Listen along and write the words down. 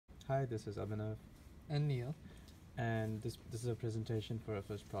Hi, this is Abhinav, And Neil. and this is a presentation for our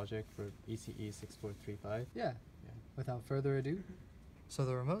first project for ECE 6435. Yeah, without further ado. So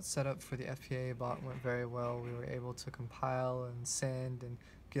the remote setup for the FPA bot went very well. We were able to compile and send and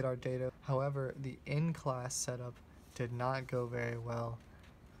get our data. However, the in-class setup did not go very well.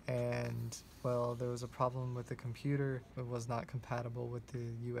 And, well, there was a problem with the computer. It was not compatible with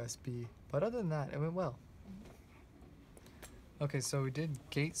the USB. But other than that, it went well. Okay, so we did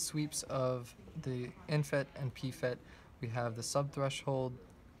gate sweeps of the infet and pfet. We have the subthreshold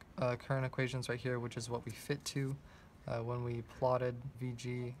current equations right here, which is what we fit to when we plotted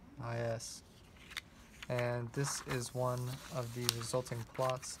VGIS. And this is one of the resulting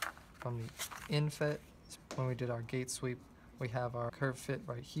plots from the infet. When we did our gate sweep, we have our curve fit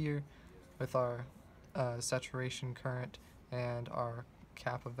right here with our saturation current and our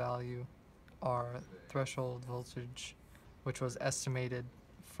kappa value, our threshold voltage, which was estimated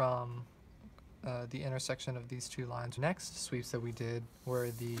from the intersection of these two lines. Next sweeps that we did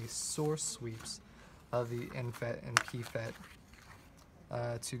were the source sweeps of the infet and pfet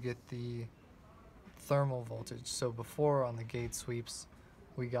to get the thermal voltage. So before on the gate sweeps,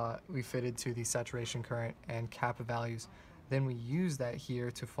 we fitted to the saturation current and kappa values. Then we used that here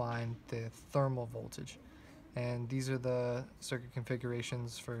to find the thermal voltage. And these are the circuit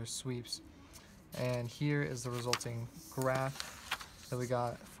configurations for sweeps. And here is the resulting graph that we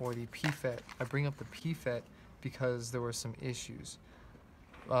got for the pfet. I bring up the pfet because there were some issues.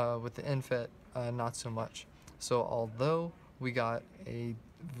 With the infet, not so much. So although we got a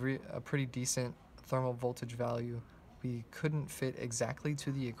pretty decent thermal voltage value, we couldn't fit exactly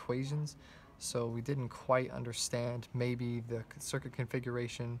to the equations, so we didn't quite understand maybe the circuit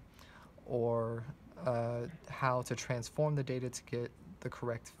configuration or how to transform the data to get the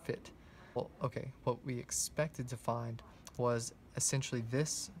correct fit. Well, okay, what we expected to find was essentially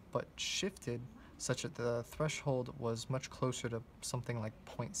this, but shifted such that the threshold was much closer to something like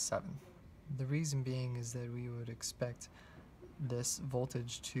 0.7. The reason being is that we would expect this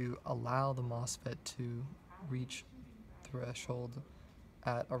voltage to allow the MOSFET to reach threshold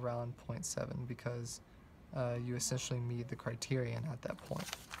at around 0.7 because you essentially meet the criterion at that point,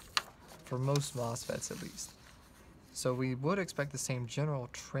 for most MOSFETs at least. So we would expect the same general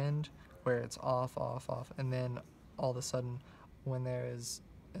trend where it's off, and then all of a sudden when there is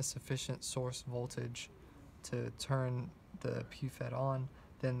a sufficient source voltage to turn the pfet on,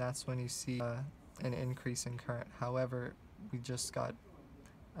 then that's when you see an increase in current. However, we just got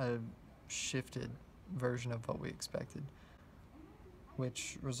a shifted version of what we expected,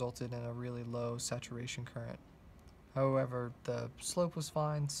 which resulted in a really low saturation current. However, the slope was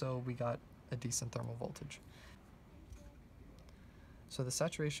fine, so we got a decent thermal voltage. So the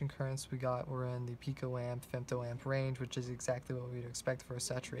saturation currents we got were in the picoamp, femtoamp range, which is exactly what we'd expect for a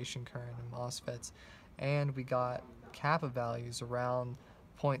saturation current in MOSFETs. And we got kappa values around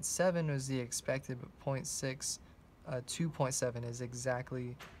 0.7 was the expected, but 0.6 to 0.7 is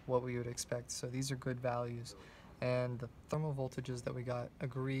exactly what we would expect. So these are good values. And the thermal voltages that we got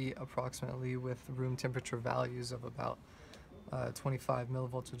agree approximately with room temperature values of about 25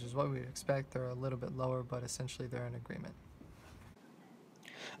 millivolts, which is what we would expect. They're a little bit lower, but essentially they're in agreement.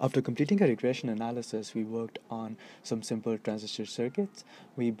 After completing a regression analysis, we worked on some simple transistor circuits.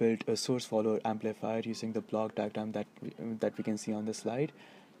 We built a source follower amplifier using the block diagram that we can see on the slide.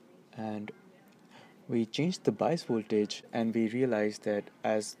 And we changed the bias voltage, and we realized that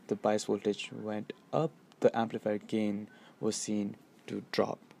as the bias voltage went up, the amplifier gain was seen to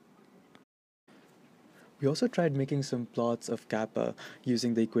drop. We also tried making some plots of kappa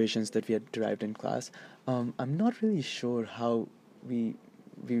using the equations that we had derived in class. I'm not really sure how we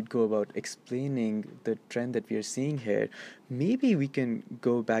would go about explaining the trend that we are seeing here. Maybe we can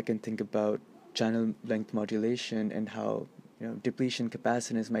go back and think about channel length modulation and how depletion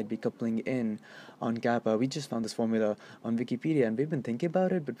capacitance might be coupling in on kappa. We just found this formula on Wikipedia and we've been thinking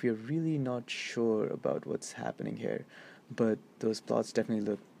about it, but we're really not sure about what's happening here. But those plots definitely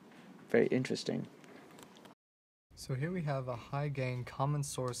look very interesting. So here we have a high gain common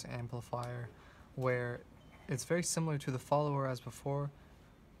source amplifier where it's very similar to the follower as before,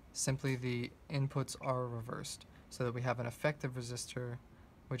 simply the inputs are reversed, so that we have an effective resistor,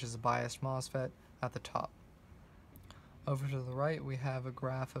 which is a biased MOSFET, at the top. Over to the right, we have a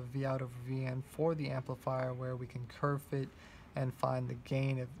graph of V out over Vn for the amplifier where we can curve fit and find the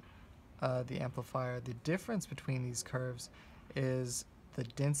gain of the amplifier. The difference between these curves is the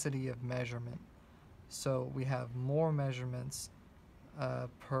density of measurement. So we have more measurements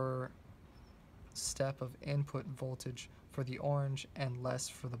per step of input voltage for the orange and less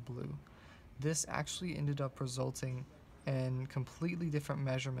for the blue. This actually ended up resulting and completely different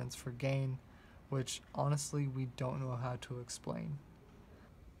measurements for gain, which honestly we don't know how to explain.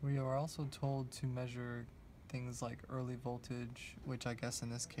 We are also told to measure things like early voltage, which I guess in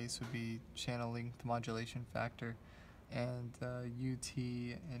this case would be channel length modulation factor, and UT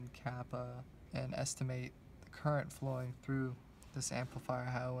and kappa, and estimate the current flowing through this amplifier.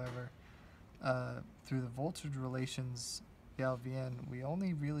 However, through the voltage relations LVN, we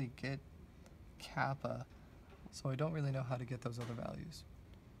only really get kappa, so I don't really know how to get those other values.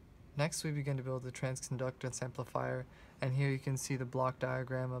 Next, we begin to build the transconductance amplifier, and here you can see the block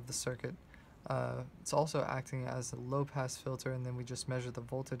diagram of the circuit. It's also acting as a low-pass filter, and then we just measure the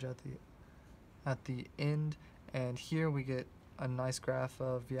voltage at the end, and here we get a nice graph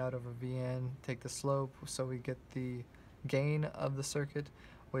of V out over Vn, take the slope, so we get the gain of the circuit,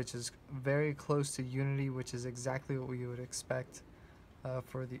 which is very close to unity, which is exactly what we would expect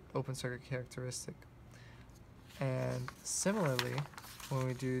for the open circuit characteristic. And similarly, when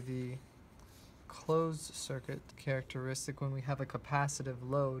we do the closed circuit characteristic, when we have a capacitive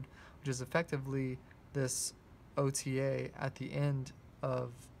load, which is effectively this OTA at the end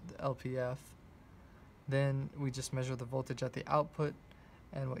of the LPF, then we just measure the voltage at the output,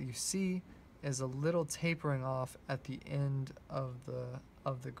 and what you see is a little tapering off at the end of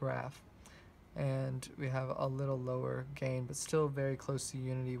the graph, and we have a little lower gain, but still very close to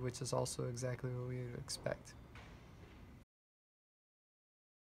unity, which is also exactly what we would expect.